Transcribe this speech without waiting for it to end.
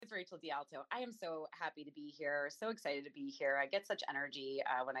Rachel D'Alto. I am so happy to be here. So excited to be here. I get such energy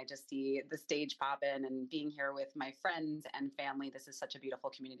when I just see the stage pop in and being here with my friends and family. This is such a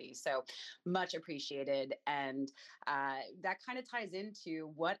beautiful community. So much appreciated. And that kind of ties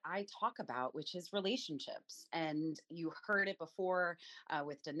into what I talk about, which is relationships. And you heard it before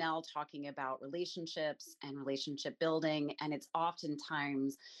with Danelle talking about relationships and relationship building. And it's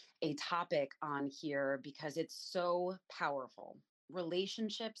oftentimes a topic on here because it's so powerful.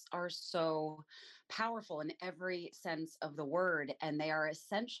 Relationships are so powerful in every sense of the word, and they are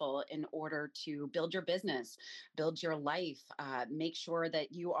essential in order to build your business, build your life, make sure that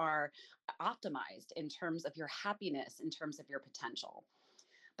you are optimized in terms of your happiness, in terms of your potential.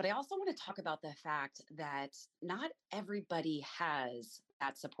 But I also want to talk about the fact that not everybody has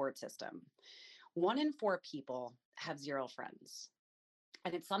that support system. 1 in 4 people have 0 friends.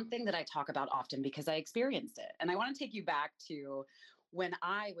 And it's something that I talk about often because I experienced it. And I want to take you back to when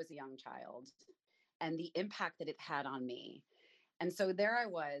I was a young child and the impact that it had on me. And so there I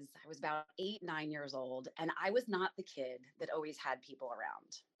was about 8, 9 years old, and I was not the kid that always had people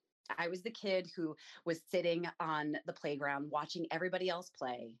around. I was the kid who was sitting on the playground watching everybody else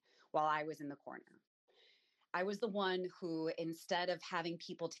play while I was in the corner. I was the one who, instead of having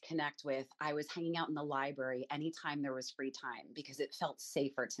people to connect with, I was hanging out in the library anytime there was free time because it felt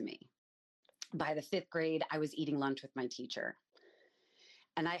safer to me. By the 5th grade, I was eating lunch with my teacher.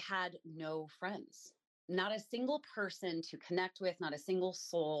 And I had no friends, not a single person to connect with, not a single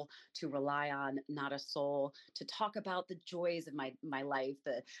soul to rely on, not a soul to talk about the joys of my life,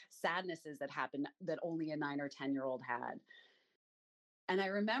 the sadnesses that happened that only a 9 or 10-year-old had. And I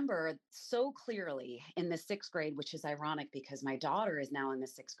remember so clearly in the 6th grade, which is ironic because my daughter is now in the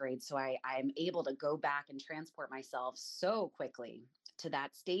 6th grade. So I'm able to go back and transport myself so quickly to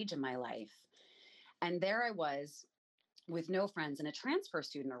that stage in my life. And there I was with no friends, and a transfer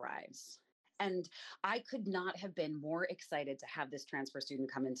student arrives. And I could not have been more excited to have this transfer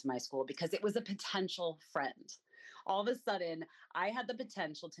student come into my school because it was a potential friend. All of a sudden, I had the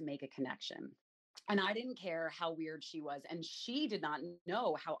potential to make a connection. And I didn't care how weird she was. And she did not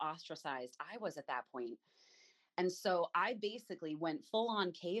know how ostracized I was at that point. And so I basically went full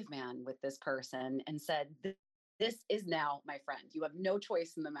on caveman with this person and said, this is now my friend. You have no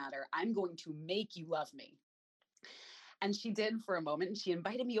choice in the matter. I'm going to make you love me. And she did for a moment. And she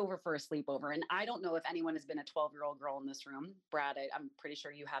invited me over for a sleepover. And I don't know if anyone has been a 12-year-old girl in this room. Brad, I'm pretty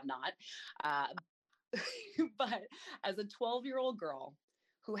sure you have not. But as a 12-year-old girl,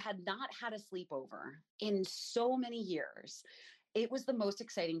 who had not had a sleepover in so many years, it was the most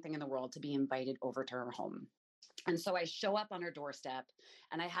exciting thing in the world to be invited over to her home. And so I show up on her doorstep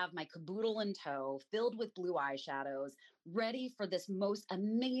and I have my caboodle in tow, filled with blue eyeshadows, ready for this most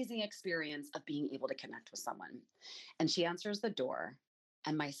amazing experience of being able to connect with someone. And she answers the door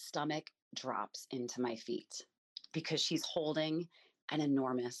and my stomach drops into my feet because she's holding an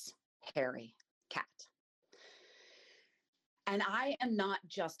enormous, hairy cat. And I am not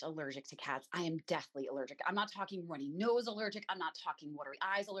just allergic to cats. I am deathly allergic. I'm not talking runny nose allergic. I'm not talking watery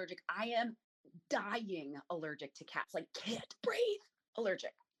eyes allergic. I am dying allergic to cats, like can't breathe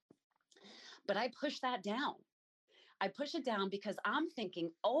allergic. But I push that down. I push it down because I'm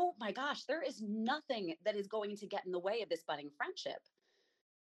thinking, oh my gosh, there is nothing that is going to get in the way of this budding friendship.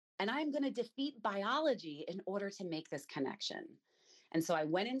 And I'm going to defeat biology in order to make this connection. And so I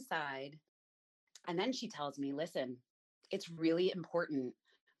went inside, and then she tells me, listen, it's really important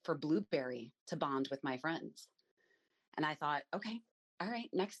for Blueberry to bond with my friends. And I thought, okay, all right,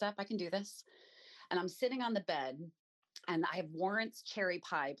 next up, I can do this. And I'm sitting on the bed and I have Warrant's Cherry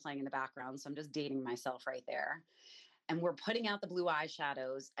Pie playing in the background. So I'm just dating myself right there. And we're putting out the blue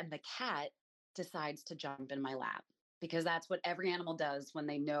eyeshadows and the cat decides to jump in my lap because that's what every animal does when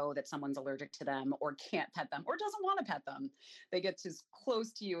they know that someone's allergic to them or can't pet them or doesn't want to pet them. They get as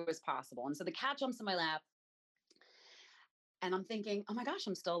close to you as possible. And so the cat jumps in my lap. And I'm thinking, oh my gosh,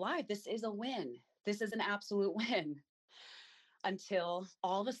 I'm still alive. This is a win. This is an absolute win. Until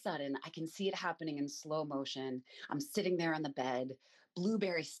all of a sudden, I can see it happening in slow motion. I'm sitting there on the bed.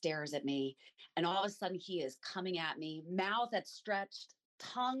 Blueberry stares at me. And all of a sudden, he is coming at me, mouth that's stretched,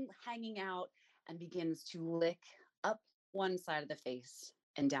 tongue hanging out, and begins to lick up one side of the face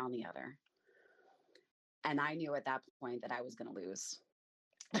and down the other. And I knew at that point that I was going to lose.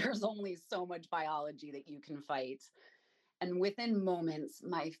 There's only so much biology that you can fight. And within moments,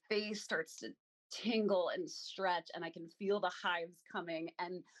 my face starts to tingle and stretch, and I can feel the hives coming.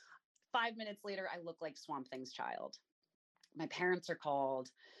 And 5 minutes later, I look like Swamp Thing's child. My parents are called,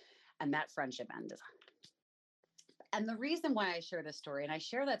 and that friendship ended. And the reason why I share this story, and I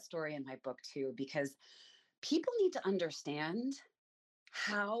share that story in my book too, because people need to understand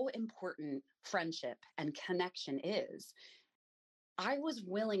how important friendship and connection is. I was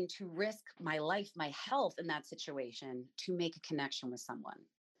willing to risk my life, my health in that situation to make a connection with someone.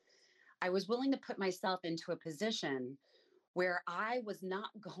 I was willing to put myself into a position where I was not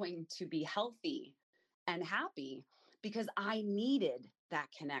going to be healthy and happy because I needed that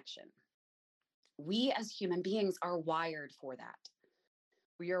connection. We as human beings are wired for that.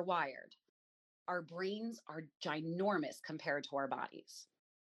 We are wired. Our brains are ginormous compared to our bodies.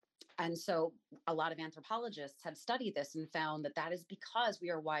 And so a lot of anthropologists have studied this and found that that is because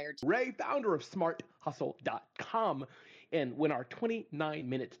we are wired to. Ray, founder of smarthustle.com. And when our 29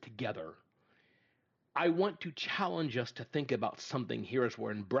 minutes together, I want to challenge us to think about something here as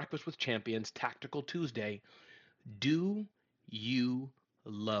we're in Breakfast with Champions, Tactical Tuesday. Do you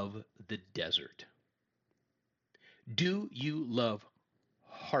love the desert? Do you love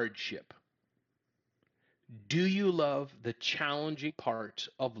hardship? Do you love the challenging parts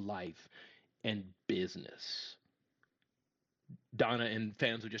of life and business? Donna and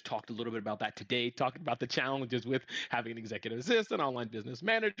fans who just talked a little bit about that today, talking about the challenges with having an executive assistant, online business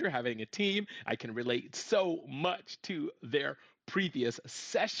manager, having a team. I can relate so much to their previous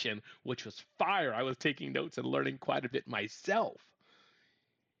session, which was fire. I was taking notes and learning quite a bit myself.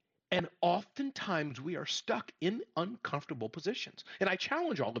 And oftentimes we are stuck in uncomfortable positions. And I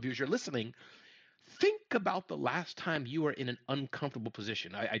challenge all of you as you're listening, think about the last time you were in an uncomfortable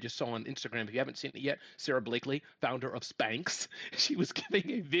position. I just saw on Instagram, if you haven't seen it yet, Sarah Blakely, founder of Spanx, she was giving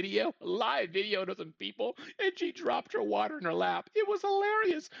a live video to some people, and she dropped her water in her lap. It was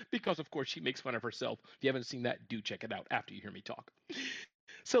hilarious because, of course, she makes fun of herself. If you haven't seen that, do check it out after you hear me talk.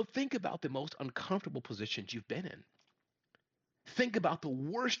 So think about the most uncomfortable positions you've been in. Think about the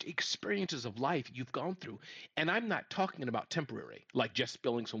worst experiences of life you've gone through. And I'm not talking about temporary, like just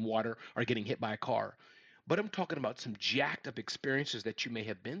spilling some water or getting hit by a car, but I'm talking about some jacked up experiences that you may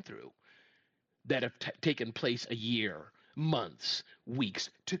have been through that have taken place a year, months,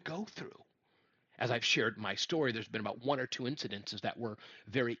 weeks to go through. As I've shared my story, there's been about one or two incidences that were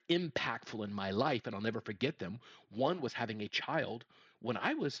very impactful in my life, and I'll never forget them. One was having a child when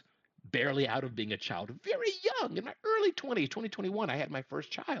I was barely out of being a child, very young, in my early 20s, 2021, I had my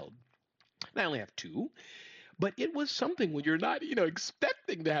first child. And I only have two, but it was something when you're not,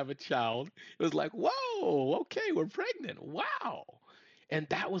 expecting to have a child. It was like, whoa, okay, we're pregnant. Wow. And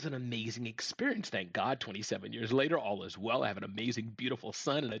that was an amazing experience. Thank God, 27 years later, all is well. I have an amazing, beautiful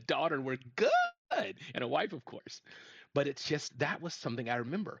son and a daughter, and we're good. And a wife, of course. But it's just, that was something I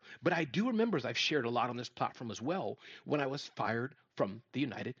remember. But I do remember, as I've shared a lot on this platform as well, when I was fired from the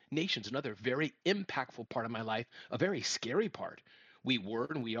United Nations, another very impactful part of my life, a very scary part. We were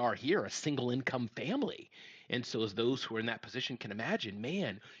and we are here a single income family. And so, as those who are in that position can imagine,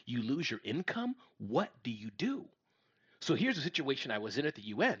 man, you lose your income, what do you do? So, here's a situation I was in at the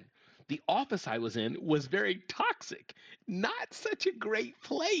UN. The office I was in was very toxic, not such a great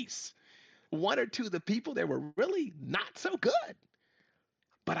place. One or two of the people there were really not so good.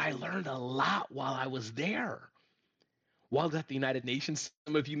 But I learned a lot while I was there. While at the United Nations,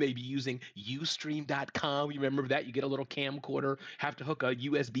 some of you may be using Ustream.com. You remember that? You get a little camcorder, have to hook a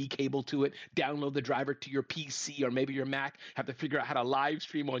USB cable to it, download the driver to your PC or maybe your Mac, have to figure out how to live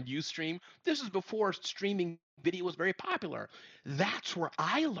stream on Ustream. This is before streaming video was very popular. That's where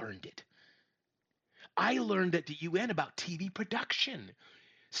I learned it. I learned at the UN about TV production.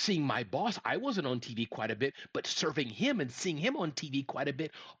 Seeing my boss, I wasn't on TV quite a bit, but serving him and seeing him on TV quite a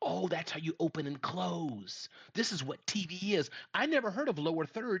bit. Oh, that's how you open and close. This is what TV is. I never heard of lower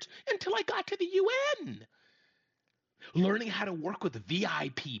thirds until I got to the UN. Learning how to work with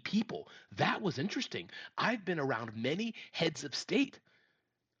VIP people, that was interesting. I've been around many heads of state.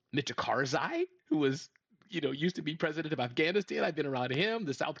 Mr. Karzai, who was used to be president of Afghanistan. I've been around him,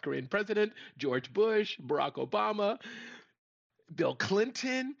 the South Korean president, George Bush, Barack Obama, Bill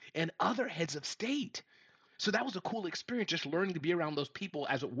Clinton, and other heads of state. So that was a cool experience, just learning to be around those people,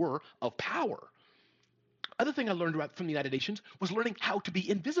 as it were, of power. Other thing I learned about from the United Nations was learning how to be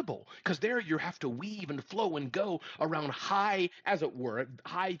invisible, because there you have to weave and flow and go around high, as it were,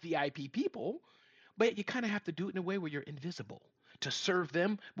 high VIP people, but you kind of have to do it in a way where you're invisible to serve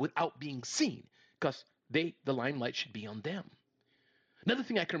them without being seen, because the limelight should be on them. Another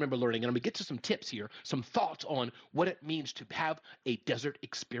thing I can remember learning, and I'm going to get to some tips here, some thoughts on what it means to have a desert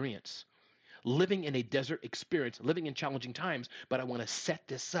experience. Living in a desert experience, living in challenging times, but I want to set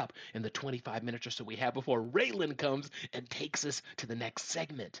this up in the 25 minutes or so we have before Raylan comes and takes us to the next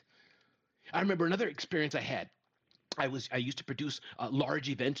segment. I remember another experience I had. I used to produce large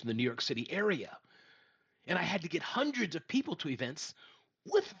events in the New York City area, and I had to get hundreds of people to events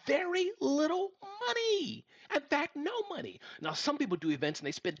with very little money. In fact, no money. Now, some people do events and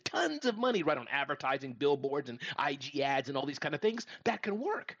they spend tons of money right on advertising, billboards, and IG ads and all these kind of things. That can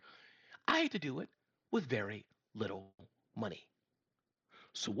work. I had to do it with very little money.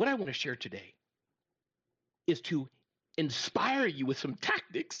 So, what I want to share today is to inspire you with some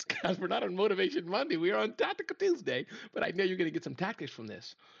tactics, because we're not on Motivation Monday, we are on Tactical Tuesday, but I know you're going to get some tactics from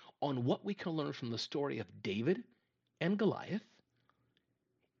this on what we can learn from the story of David and Goliath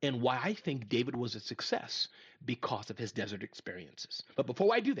and why I think David was a success because of his desert experiences. But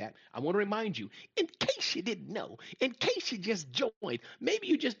before I do that, I want to remind you, in case you didn't know, in case you just joined, maybe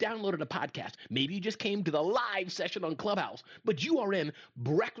you just downloaded a podcast, maybe you just came to the live session on Clubhouse, but you are in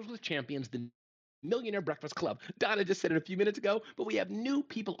Breakfast with Champions, the Millionaire Breakfast Club. Donna just said it a few minutes ago, but we have new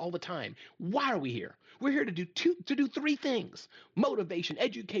people all the time. Why are we here? We're here to do three things: motivation,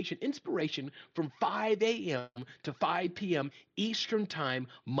 education, inspiration from 5 a.m. to 5 p.m. Eastern Time,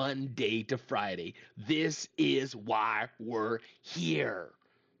 Monday to Friday. This is why we're here.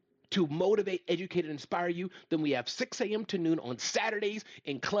 To motivate, educate, and inspire you. Then we have 6 a.m. to noon on Saturdays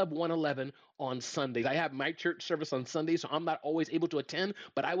and Club 111 on Sundays. I have my church service on Sundays, so I'm not always able to attend,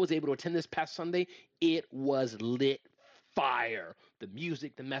 but I was able to attend this past Sunday. It was lit fire. The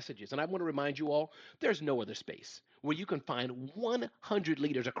music, the messages. And I want to remind you all, there's no other space where you can find 100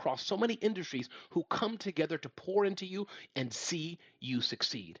 leaders across so many industries who come together to pour into you and see you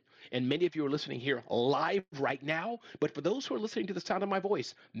succeed. And many of you are listening here live right now, but for those who are listening to the sound of my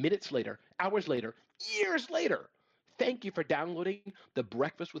voice minutes later, hours later, years later, thank you for downloading the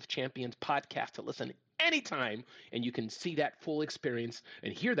Breakfast with Champions podcast to listen anytime, and you can see that full experience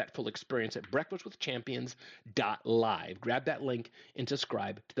and hear that full experience at breakfastwithchampions.live. Grab that link and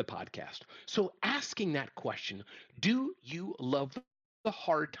subscribe to the podcast. So asking that question, do you love the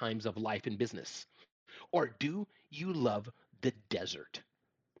hard times of life and business, or do you love the desert?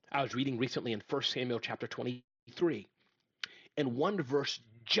 I was reading recently in 1 Samuel chapter 23, and one verse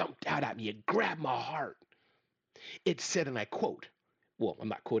jumped out at me. It grabbed my heart. It said, and I quote, well, I'm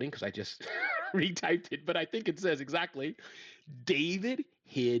not quoting because I just retyped it, but I think it says exactly, David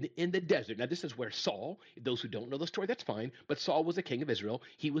hid in the desert. Now, this is where Saul, those who don't know the story, that's fine, but Saul was a king of Israel.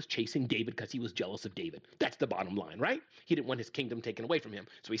 He was chasing David because he was jealous of David. That's the bottom line, right? He didn't want his kingdom taken away from him.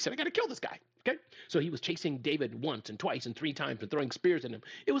 So he said, I got to kill this guy, okay? So he was chasing David once and twice and three times and throwing spears at him.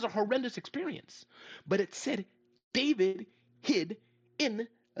 It was a horrendous experience. But it said David hid in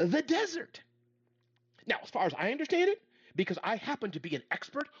the desert. Now, as far as I understand it, because I happen to be an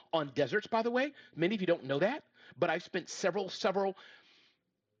expert on deserts, by the way, many of you don't know that, but I've spent several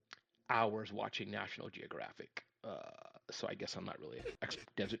hours watching National Geographic. So I guess I'm not really an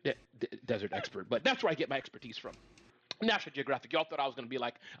desert expert, but that's where I get my expertise from. National Geographic. Y'all thought I was going to be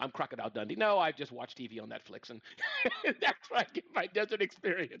like, I'm Crocodile Dundee. No, I just watch TV on Netflix, and that's where I get my desert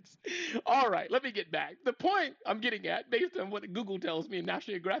experience. All right, let me get back. The point I'm getting at, based on what Google tells me and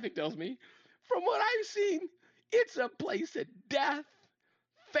National Geographic tells me, from what I've seen, it's a place of death,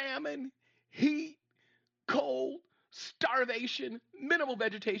 famine, heat, cold, starvation, minimal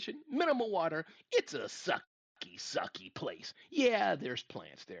vegetation, minimal water. It's a sucky place. Yeah, there's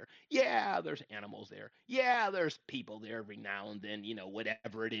plants there. Yeah, there's animals there. Yeah, there's people there every now and then,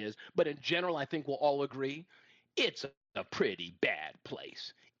 whatever it is. But in general, I think we'll all agree it's a pretty bad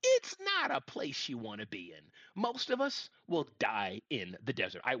place. It's not a place you want to be in. Most of us will die in the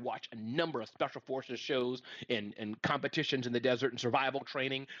desert. I watch a number of special forces shows and competitions in the desert and survival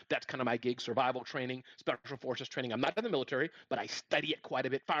training. That's kind of my gig, survival training, special forces training. I'm not in the military, but I study it quite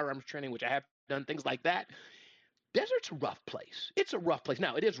a bit. Firearms training, which I have done, things like that. Desert's a rough place. It's a rough place.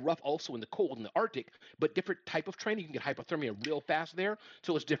 Now, it is rough also in the cold in the Arctic, but different type of training. You can get hypothermia real fast there,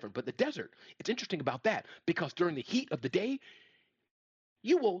 so it's different. But the desert, it's interesting about that because during the heat of the day,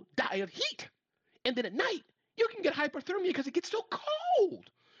 you will die of heat. And then at night, you can get hypothermia because it gets so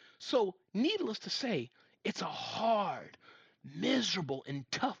cold. So, needless to say, it's a hard, miserable, and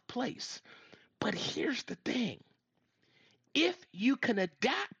tough place. But here's the thing. If you can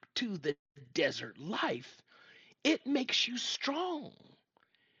adapt to the desert life, it makes you strong.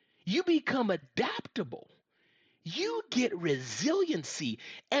 You become adaptable. You get resiliency.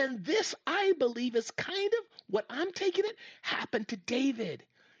 And this, I believe, is kind of what I'm taking it, happened to David.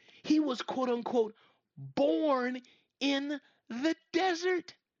 He was, quote unquote, born in the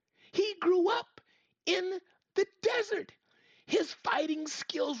desert. He grew up in the desert. His fighting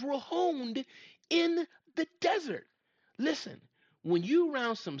skills were honed in the desert. Listen, when you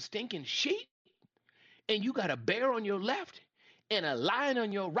around some stinking sheep and you got a bear on your left and a lion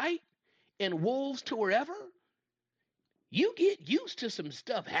on your right and wolves to wherever, you get used to some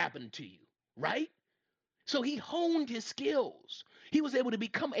stuff happening to you, right? So he honed his skills. He was able to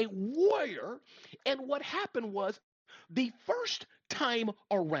become a warrior. And what happened was the first time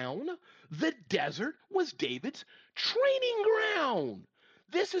around, the desert was David's training ground.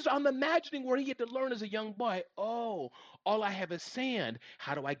 This is, I'm imagining where he had to learn as a young boy. Oh, all I have is sand.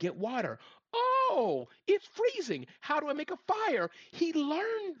 How do I get water? Oh, it's freezing. How do I make a fire? He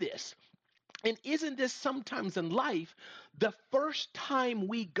learned this. And isn't this sometimes in life the first time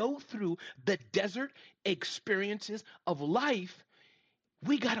we go through the desert experiences of life?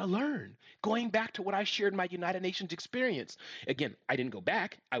 We got to learn. Going back to what I shared in my United Nations experience. Again, I didn't go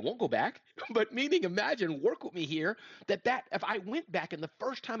back. I won't go back. But meaning, imagine, work with me here, that if I went back and the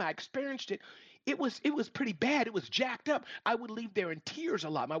first time I experienced it, it was pretty bad. It was jacked up. I would leave there in tears a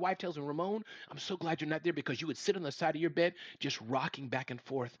lot. My wife tells me, Ramon, I'm so glad you're not there because you would sit on the side of your bed just rocking back and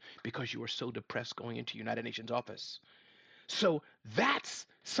forth because you were so depressed going into United Nations office. So that's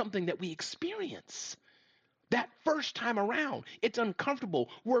something that we experience. That first time around, it's uncomfortable.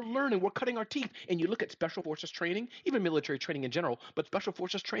 We're learning, we're cutting our teeth. And you look at Special Forces training, even military training in general, but Special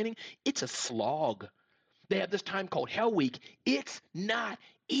Forces training, it's a slog. They have this time called Hell Week. It's not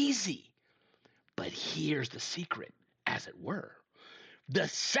easy. But here's the secret, as it were. The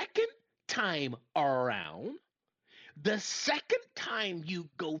second time around, the second time you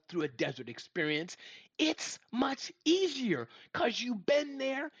go through a desert experience, it's much easier because you've been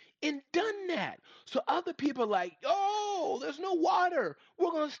there and done that. So other people are like, oh, there's no water.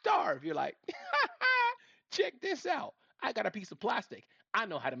 We're going to starve. You're like, check this out. I got a piece of plastic. I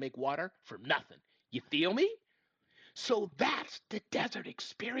know how to make water from nothing. You feel me? So that's the desert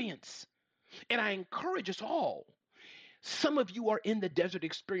experience. And I encourage us all. Some of you are in the desert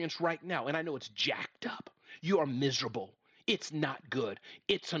experience right now, and I know it's jacked up. You are miserable. It's not good.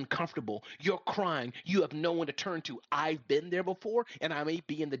 It's uncomfortable. You're crying. You have no one to turn to. I've been there before, and I may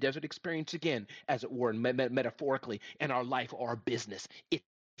be in the desert experience again, as it were, metaphorically, in our life or our business. It's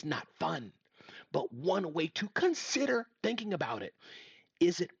not fun. But one way to consider thinking about it,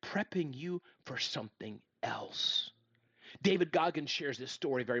 is it prepping you for something else? David Goggins shares this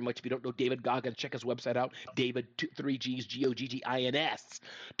story very much. If you don't know David Goggins, check his website out. David, 3Gs, Goggins,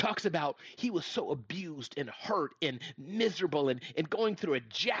 talks about he was so abused and hurt and miserable and going through a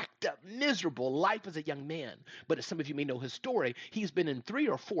jacked up, miserable life as a young man. But as some of you may know his story, he's been in 3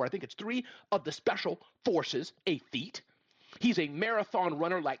 or 4, I think it's 3 of the Special Forces, a feat. He's a marathon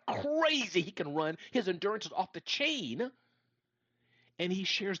runner like crazy. He can run. His endurance is off the chain. And he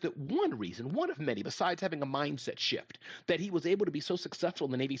shares that one reason, one of many, besides having a mindset shift, that he was able to be so successful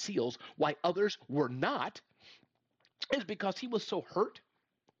in the Navy SEALs, why others were not, is because he was so hurt.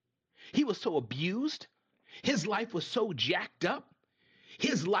 He was so abused. His life was so jacked up.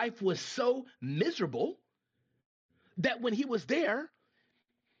 His life was so miserable that when he was there,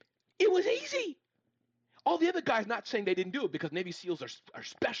 it was easy. All the other guys, not saying they didn't do it, because Navy SEALs are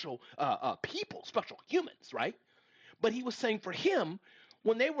special people, special humans, right? But he was saying for him,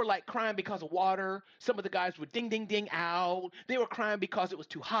 when they were like crying because of water, some of the guys would ding, ding, ding out. They were crying because it was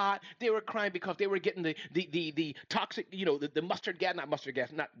too hot. They were crying because they were getting the toxic, the mustard gas,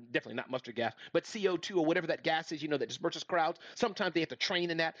 definitely not mustard gas, but CO2 or whatever that gas is, that disperses crowds. Sometimes they have to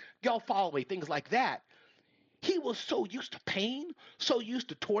train in that. Y'all follow me, things like that. He was so used to pain, so used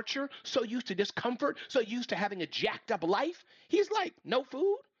to torture, so used to discomfort, so used to having a jacked up life. He's like, no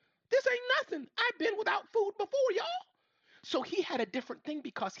food? This ain't nothing. I've been without food before, y'all. So he had a different thing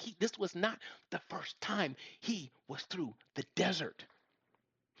because this was not the first time he was through the desert.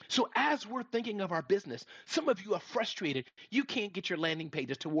 So as we're thinking of our business, some of you are frustrated. You can't get your landing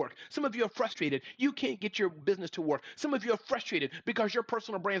pages to work. Some of you are frustrated. You can't get your business to work. Some of you are frustrated because your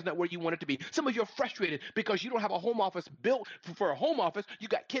personal brand's not where you want it to be. Some of you are frustrated because you don't have a home office built for a home office. You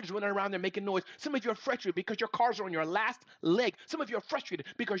got kids running around there making noise. Some of you are frustrated because your cars are on your last leg. Some of you are frustrated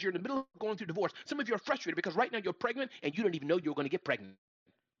because you're in the middle of going through divorce. Some of you are frustrated because right now you're pregnant and you don't even know you're going to get pregnant.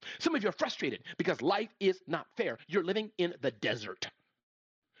 Some of you are frustrated because life is not fair. You're living in the desert.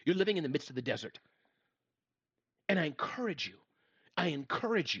 You're living in the midst of the desert. And I encourage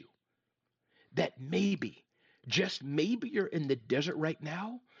you that maybe, just maybe you're in the desert right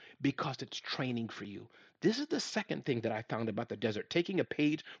now because it's training for you. This is the second thing that I found about the desert, taking a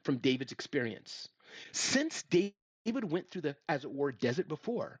page from David's experience. Since David went through the, as it were, desert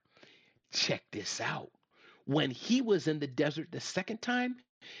before, check this out. When he was in the desert the second time,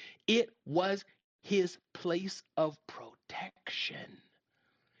 it was his place of protection.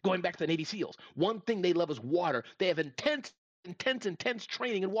 Going back to the Navy SEALs, one thing they love is water. They have intense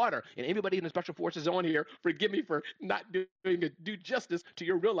training in water. And everybody in the Special Forces on here, forgive me for not do justice to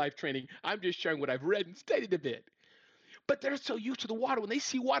your real life training. I'm just sharing what I've read and studied a bit. But they're so used to the water. When they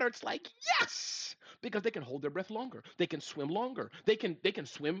see water, it's like, yes, because they can hold their breath longer. They can swim longer. They can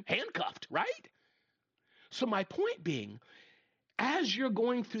swim handcuffed, right? So my point being, as you're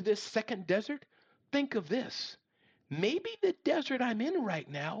going through this second desert, think of this. Maybe the desert I'm in right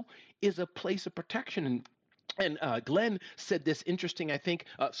now is a place of protection. And Glenn said this interesting, I think,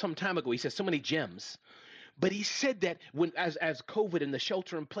 some time ago. He said so many gems. But he said that when as COVID and the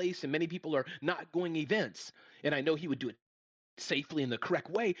shelter in place and many people are not going events, and I know he would do it safely in the correct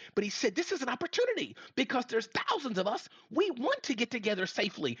way, but he said this is an opportunity because there's thousands of us. We want to get together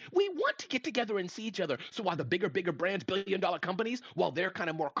safely. We want to get together and see each other. So while the bigger brands, billion-dollar companies, while they're kind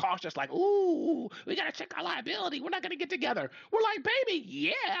of more cautious, like, ooh, we got to check our liability. We're not going to get together. We're like, baby,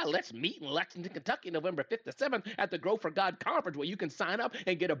 yeah, let's meet in Lexington, Kentucky, November 5th to 7th at the Grow for God conference where you can sign up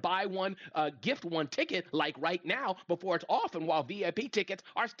and get a buy one, gift one ticket like right now before it's off and while VIP tickets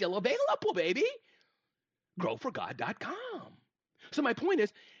are still available, baby. GrowForGod.com. So my point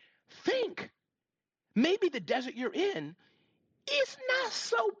is, think. Maybe the desert you're in is not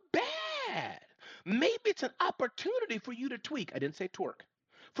so bad. Maybe it's an opportunity for you to tweak. I didn't say twerk.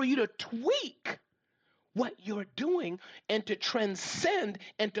 For you to tweak what you're doing and to transcend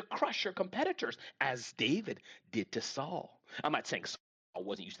and to crush your competitors, as David did to Saul. I'm not saying Saul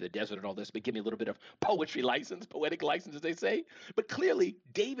wasn't used to the desert and all this, but give me a little bit of poetry license, poetic license, as they say. But clearly,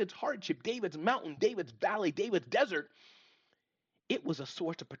 David's hardship, David's mountain, David's valley, David's desert, it was a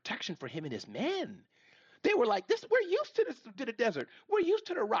source of protection for him and his men. They were like, "This, we're used to this, to the desert. We're used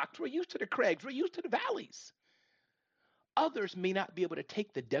to the rocks. We're used to the crags. We're used to the valleys." Others may not be able to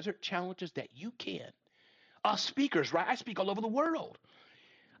take the desert challenges that you can. Us speakers, right? I speak all over the world.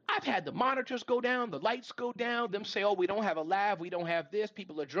 I've had the monitors go down, the lights go down, them say, "Oh, we don't have a lab, we don't have this,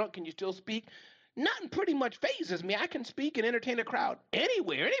 people are drunk, can you still speak?" Nothing pretty much phases me. I can speak and entertain a crowd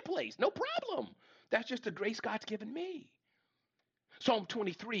anywhere, any place, no problem. That's just the grace God's given me. Psalm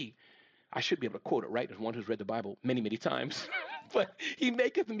 23, I should be able to quote it, right? As one who's read the Bible many, many times. But he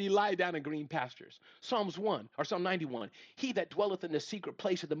maketh me lie down in green pastures. Psalms 1, or Psalm 91, he that dwelleth in the secret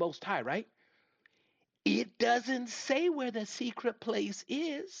place of the Most High, right? It doesn't say where the secret place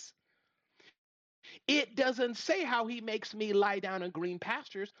is. It doesn't say how he makes me lie down in green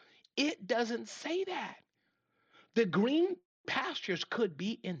pastures. It doesn't say that. The green pastures could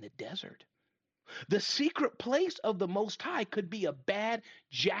be in the desert. The secret place of the Most High could be a bad,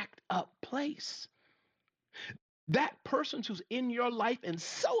 jacked up place. That person who's in your life and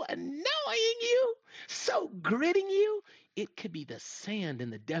so annoying you, so gritting you, it could be the sand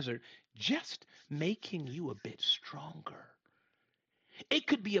in the desert just making you a bit stronger. It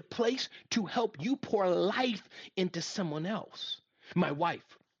could be a place to help you pour life into someone else. My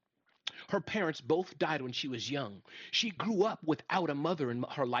wife, her parents both died when she was young. She grew up without a mother in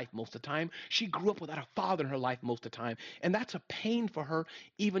her life most of the time. She grew up without a father in her life most of the time. And that's a pain for her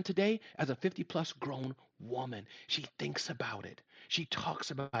even today as a 50-plus grown woman. She thinks about it. She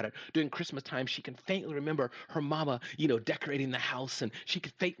talks about it. During Christmas time, she can faintly remember her mama, decorating the house. And she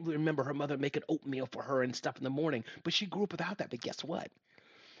can faintly remember her mother making oatmeal for her and stuff in the morning. But she grew up without that. But guess what?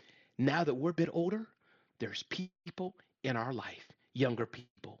 Now that we're a bit older, there's people in our life, younger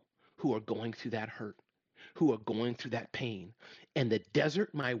people, who are going through that hurt, who are going through that pain. And the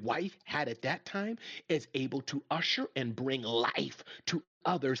desert my wife had at that time is able to usher and bring life to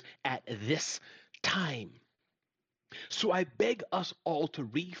others at this time. So I beg us all to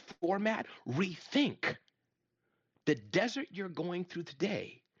reformat, rethink. The desert you're going through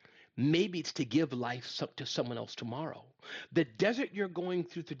today, maybe it's to give life to someone else tomorrow. The desert you're going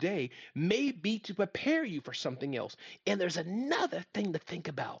through today may be to prepare you for something else. And there's another thing to think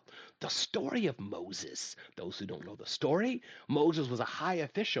about. The story of Moses. Those who don't know the story, Moses was a high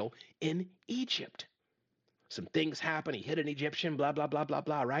official in Egypt. Some things happened. He hit an Egyptian, blah, blah, blah, blah,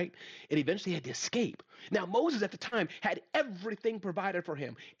 blah, right? And eventually had to escape. Now, Moses at the time had everything provided for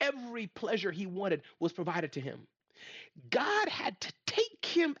him. Every pleasure he wanted was provided to him. God had to take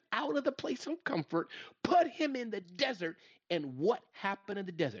him out of the place of comfort, put him in the desert, and what happened in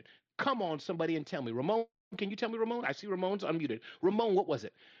the desert? Come on, somebody, and tell me. Ramon, can you tell me, Ramon? I see Ramon's unmuted. Ramon, what was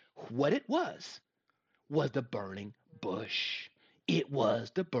it? What it was the burning bush. It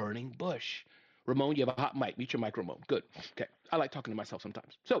was the burning bush. Ramon, you have a hot mic. Mute your mic, Ramon. Good. Okay. I like talking to myself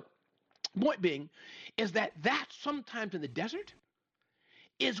sometimes. So, point being is that sometimes in the desert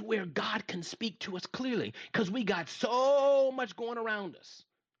is where God can speak to us clearly because we got so much going around us.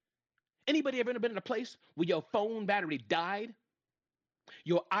 Anybody ever been in a place where your phone battery died,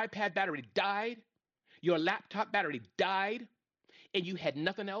 your iPad battery died, your laptop battery died, and you had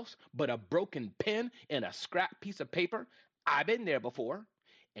nothing else but a broken pen and a scrap piece of paper? I've been there before.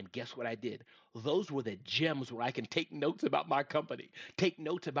 And guess what I did? Those were the gems where I can take notes about my company, take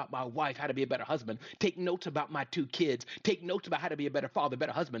notes about my wife, how to be a better husband, take notes about my 2 kids, take notes about how to be a better father,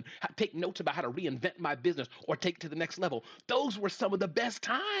 better husband, take notes about how to reinvent my business or take it to the next level. Those were some of the best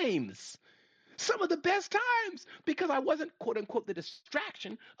times. Some of the best times because I wasn't, quote unquote, the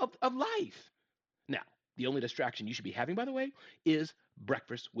distraction of life. Now, the only distraction you should be having, by the way, is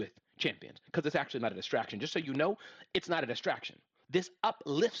Breakfast with Champions because it's actually not a distraction. Just so you know, it's not a distraction. This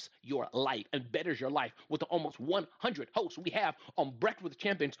uplifts your life and betters your life with the almost 100 hosts we have on Breakfast with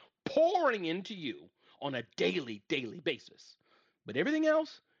Champions pouring into you on a daily basis. But everything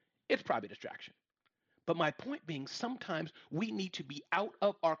else, it's probably a distraction. But my point being, sometimes we need to be out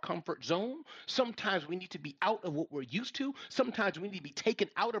of our comfort zone. Sometimes we need to be out of what we're used to. Sometimes we need to be taken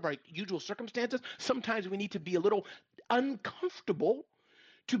out of our usual circumstances. Sometimes we need to be a little uncomfortable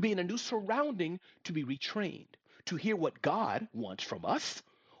to be in a new surrounding, to be retrained, to hear what God wants from us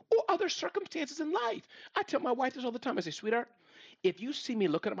or other circumstances in life. I tell my wife this all the time. I say, sweetheart, if you see me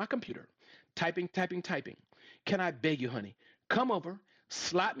looking at my computer, typing, can I beg you, honey, come over,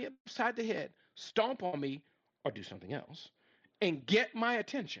 slap me upside the head, stomp on me, or do something else, and get my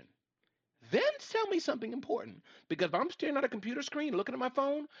attention. Then tell me something important. Because if I'm staring at a computer screen, looking at my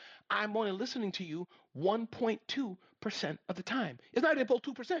phone, I'm only listening to you 1.2% of the time. It's not even full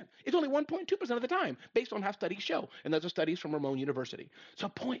 2%. It's only 1.2% of the time, based on how studies show. And those are studies from Ramon University. So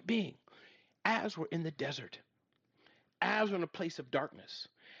point being, as we're in the desert, as we're in a place of darkness,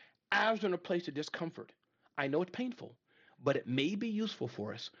 as we're in a place of discomfort, I know it's painful, but it may be useful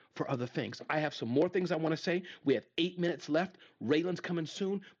for us for other things. I have some more things I want to say. We have 8 minutes left. Raylan's coming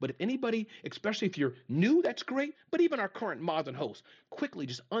soon. But if anybody, especially if you're new, that's great. But even our current mods and hosts, quickly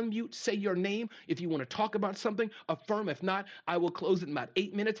just unmute, say your name. If you want to talk about something, affirm. If not, I will close it in about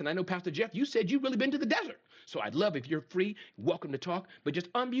 8 minutes. And I know, Pastor Jeff, you said you've really been to the desert. So I'd love if you're free, welcome to talk. But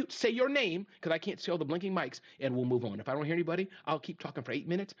just unmute, say your name, because I can't see all the blinking mics, and we'll move on. If I don't hear anybody, I'll keep talking for 8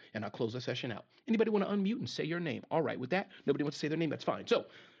 minutes, and I'll close the session out. Anybody want to unmute and say your name? All right, with that, nobody wants to say their name, that's fine. So,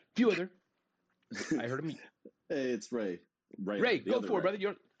 few other. I heard him. Hey, it's Ray. Ray, go for it, brother.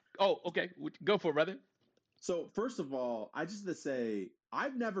 Oh, okay. Go for it, brother. So, first of all, I just to say,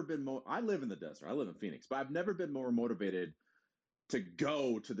 I've never been I live in the desert. I live in Phoenix, but I've never been more motivated to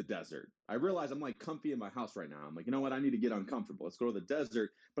go to the desert. I realize I'm like comfy in my house right now. I'm like, you know what? I need to get uncomfortable. Let's go to the desert.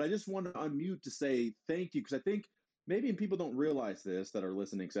 But I just want to unmute to say thank you because I think maybe people don't realize this that are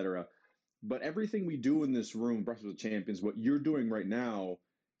listening, etc. But everything we do in this room, Breakfast with Champions, what you're doing right now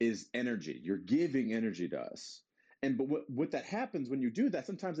is energy. You're giving energy to us. And but what that happens when you do that,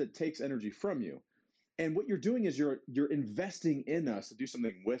 sometimes it takes energy from you. And what you're doing is you're investing in us to do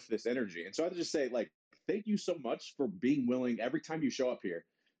something with this energy. And so I just say, like, thank you so much for being willing. Every time you show up here,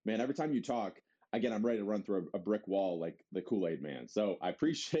 man, every time you talk, again, I'm ready to run through a brick wall like the Kool-Aid man. So I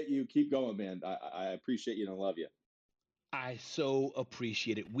appreciate you. Keep going, man. I appreciate you and I love you. I so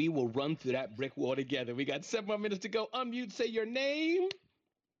appreciate it. We will run through that brick wall together. We got 7 more minutes to go. Unmute, say your name.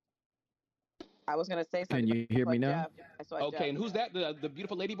 I was going to say something. Can you hear me now? Okay, Jeff. And who's that? The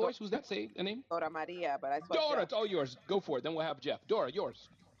beautiful lady voice? Who's that? Say the name. Dora Maria, but I saw Dora, Jeff. It's all yours. Go for it. Then we'll have Jeff. Dora, yours.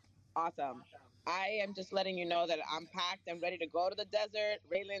 Awesome. I am just letting you know that I'm packed and ready to go to the desert.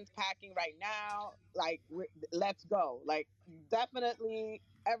 Raylan's packing right now. Like, let's go. Like, definitely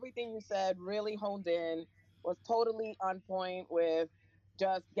everything you said really honed in, was totally on point with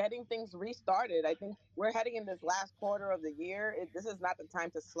just getting things restarted. I think we're heading in this last quarter of the year. This is not the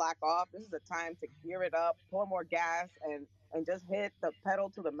time to slack off. This is the time to gear it up, pour more gas, and just hit the pedal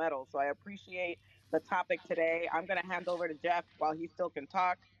to the metal. So I appreciate the topic today. I'm going to hand over to Jeff while he still can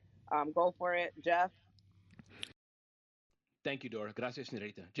talk. Go for it, Jeff. Thank you, Dora. Gracias,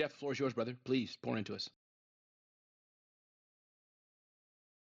 señorita. Jeff, floor is yours, brother. Please pour into us.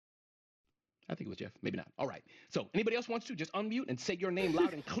 I think it was Jeff. Maybe not. All right. So anybody else wants to just unmute and say your name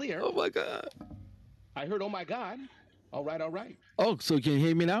loud and clear? Oh, my God. I heard, oh, my God. All right. Oh, so can you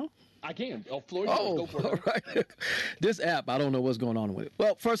hear me now? I can. Oh, floor is yours. Go for it. All right. This app, I don't know what's going on with it.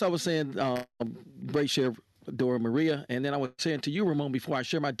 Well, first I was saying, great share, Dora Maria, and then I was saying to you, Ramon, before I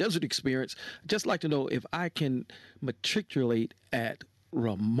share my desert experience, I'd just like to know if I can matriculate at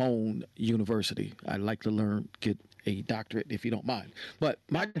Ramon University. I'd like to get a doctorate if you don't mind. But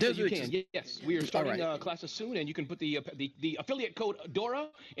my desert, you can. Yes, we are starting classes soon, and you can put the affiliate code Dora,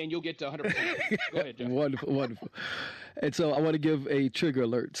 and you'll get 100%. Go ahead, Jeff. Wonderful. And so I want to give a trigger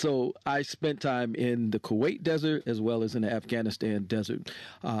alert. So I spent time in the Kuwait desert as well as in the Afghanistan desert,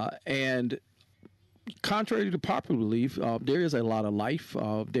 and contrary to popular belief, there is a lot of life.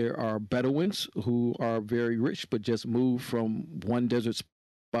 There are Bedouins who are very rich, but just moved from one desert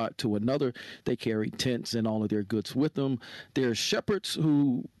spot to another. They carry tents and all of their goods with them. There are shepherds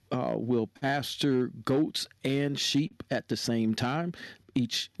who will pasture goats and sheep at the same time.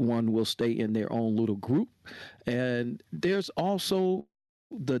 Each one will stay in their own little group. And there's also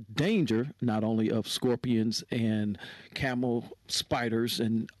the danger not only of scorpions and camel spiders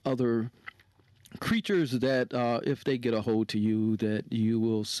and other creatures that if they get a hold to you, that you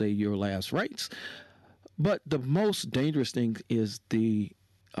will say your last rites. But the most dangerous thing is the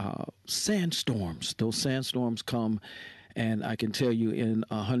sandstorms. Those sandstorms come, and I can tell you in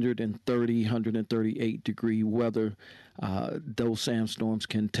 130, 138 degree weather, those sandstorms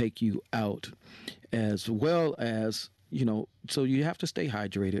can take you out, as well as, so you have to stay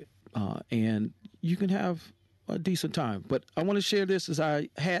hydrated, and you can have a decent time. But I want to share this as I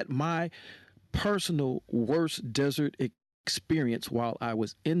had my personal worst desert experience while I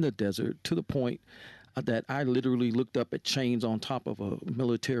was in the desert, to the point that I literally looked up at chains on top of a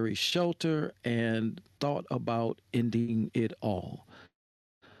military shelter and thought about ending it all.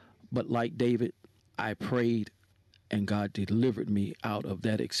 But like David, I prayed, and God delivered me out of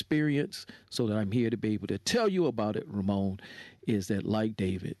that experience, so that I'm here to be able to tell you about it, Ramon, is that like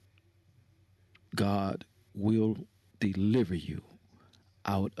David, God will deliver you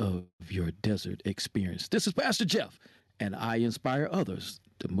out of your desert experience. This is Pastor Jeff, and I inspire others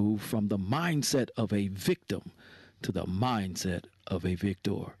to move from the mindset of a victim to the mindset of a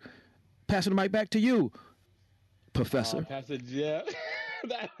victor. Passing the mic back to you, Professor. Oh, Pastor Jeff.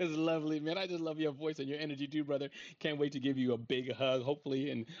 That is lovely, man. I just love your voice and your energy too, brother. Can't wait to give you a big hug, hopefully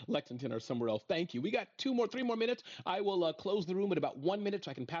in Lexington or somewhere else. Thank you. We got 3 more minutes. I will close the room at about 1 minute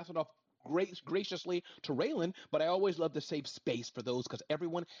so I can pass it off graciously to Raylan, but I always love to save space for those because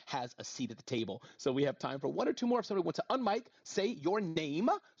everyone has a seat at the table. So we have time for 1 or 2 more. If somebody wants to unmic, say your name.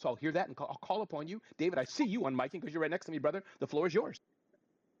 So I'll hear that and I'll call upon you. David, I see you unmicing because you're right next to me, brother. The floor is yours.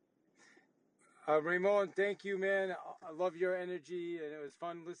 Ramon, thank you, man. I love your energy, and it was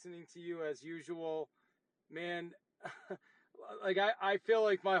fun listening to you as usual. Man, like I feel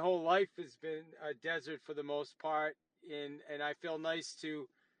like my whole life has been a desert for the most part, and I feel nice to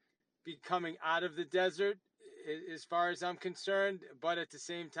be coming out of the desert as far as I'm concerned. But at the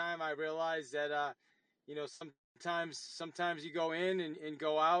same time, I realize that, sometimes you go in and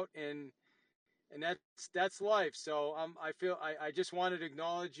go out, and that's life. So I just wanted to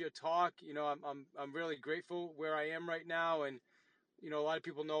acknowledge your talk. I'm really grateful where I am right now, and a lot of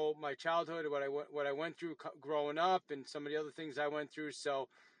people know my childhood, what I went through growing up, and some of the other things I went through. So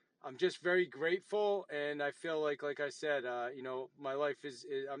I'm just very grateful, and I feel like I said, my life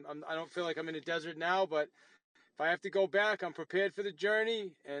I don't feel like I'm in a desert now, but if I have to go back, I'm prepared for the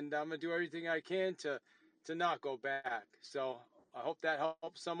journey, and I'm gonna do everything I can to not go back. So I hope that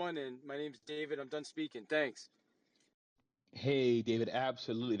helps someone, and my name's David. I'm done speaking. Thanks. Hey, David,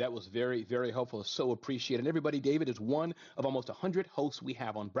 absolutely. That was very, very helpful. So appreciated. And everybody, David is one of almost 100 hosts we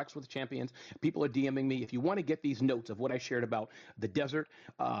have on Breakfast with Champions. People are DMing me. If you want to get these notes of what I shared about the desert,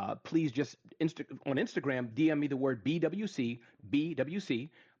 please just on Instagram, DM me the word BWC,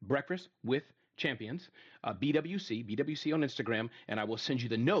 Breakfast with Champions, BWC on Instagram, and I will send you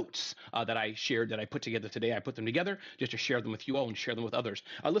the notes that I shared, that I put together today. I put them together just to share them with you all and share them with others.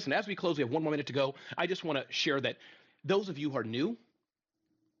 Listen, as we close, we have 1 more minute to go. I just want to share that those of you who are new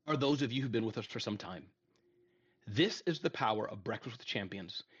are those of you who've been with us for some time. This is the power of Breakfast with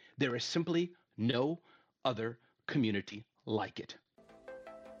Champions. There is simply no other community like it.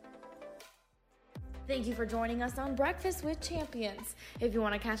 Thank you for joining us on Breakfast with Champions. If you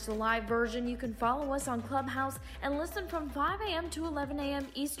want to catch the live version, you can follow us on Clubhouse and listen from 5 a.m. to 11 a.m.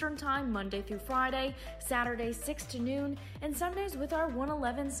 Eastern Time, Monday through Friday, Saturdays 6 to noon, and Sundays with our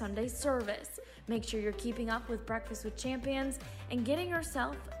 1:11 Sunday service. Make sure you're keeping up with Breakfast with Champions and getting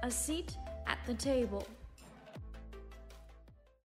yourself a seat at the table.